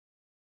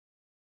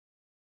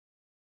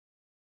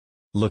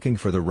Looking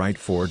for the right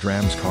Ford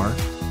Rams car?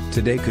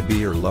 Today could be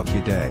your lucky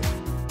day.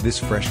 This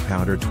fresh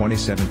powder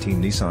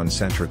 2017 Nissan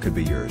Sentra could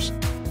be yours.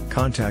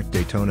 Contact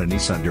Daytona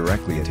Nissan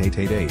directly at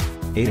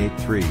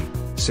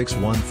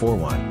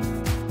 888-883-6141.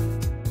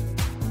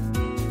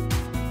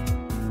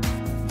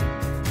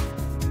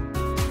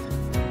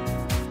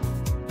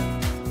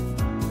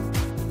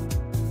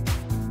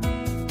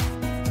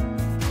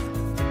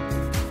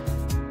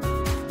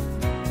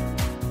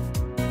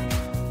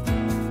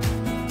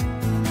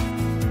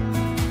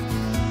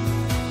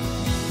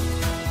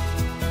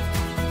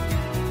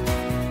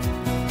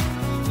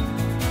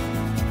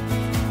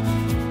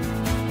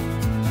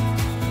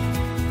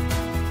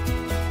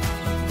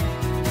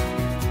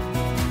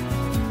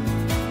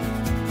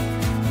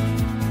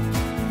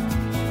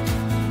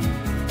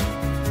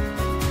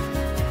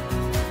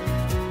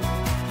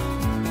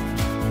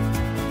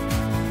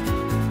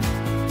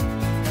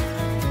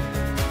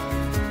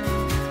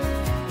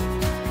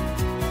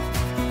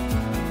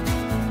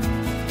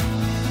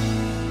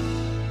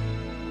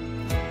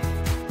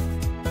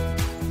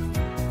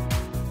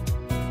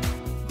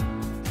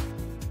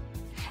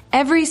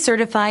 Every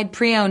certified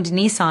pre-owned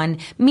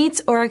Nissan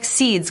meets or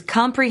exceeds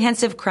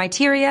comprehensive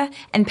criteria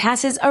and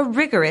passes a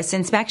rigorous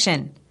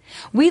inspection.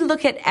 We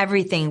look at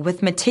everything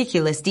with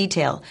meticulous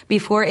detail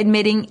before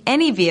admitting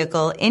any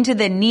vehicle into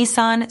the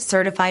Nissan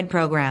Certified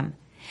program.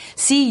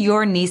 See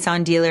your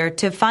Nissan dealer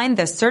to find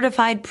the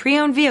certified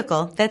pre-owned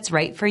vehicle that's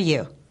right for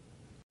you.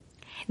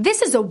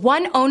 This is a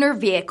one-owner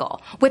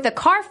vehicle with a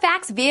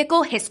CARFAX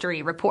Vehicle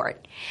History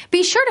Report.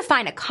 Be sure to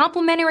find a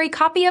complimentary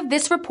copy of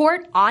this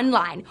report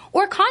online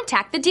or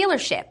contact the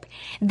dealership.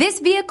 This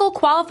vehicle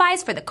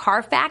qualifies for the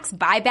CARFAX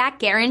Buyback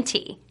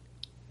Guarantee.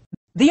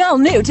 The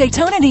all-new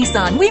Daytona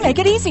Nissan. We make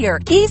it easier.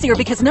 Easier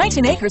because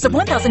 19 acres of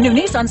 1,000 new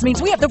Nissans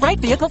means we have the right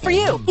vehicle for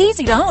you.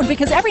 Easy to own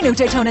because every new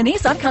Daytona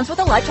Nissan comes with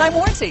a lifetime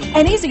warranty.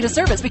 And easy to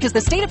service because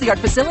the state-of-the-art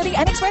facility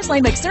and express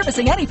lane makes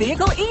servicing any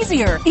vehicle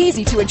easier.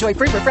 Easy to enjoy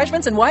free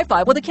refreshments and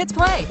Wi-Fi while the kids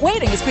play.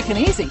 Waiting is quick and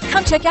easy.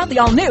 Come check out the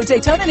all-new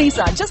Daytona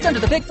Nissan just under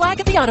the big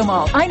flag at the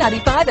Automall.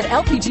 I-95 at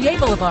LPGA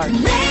Boulevard.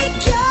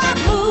 Make your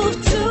move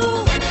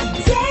to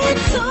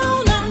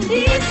Daytona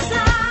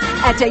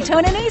Nissan. At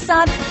Daytona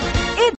Nissan.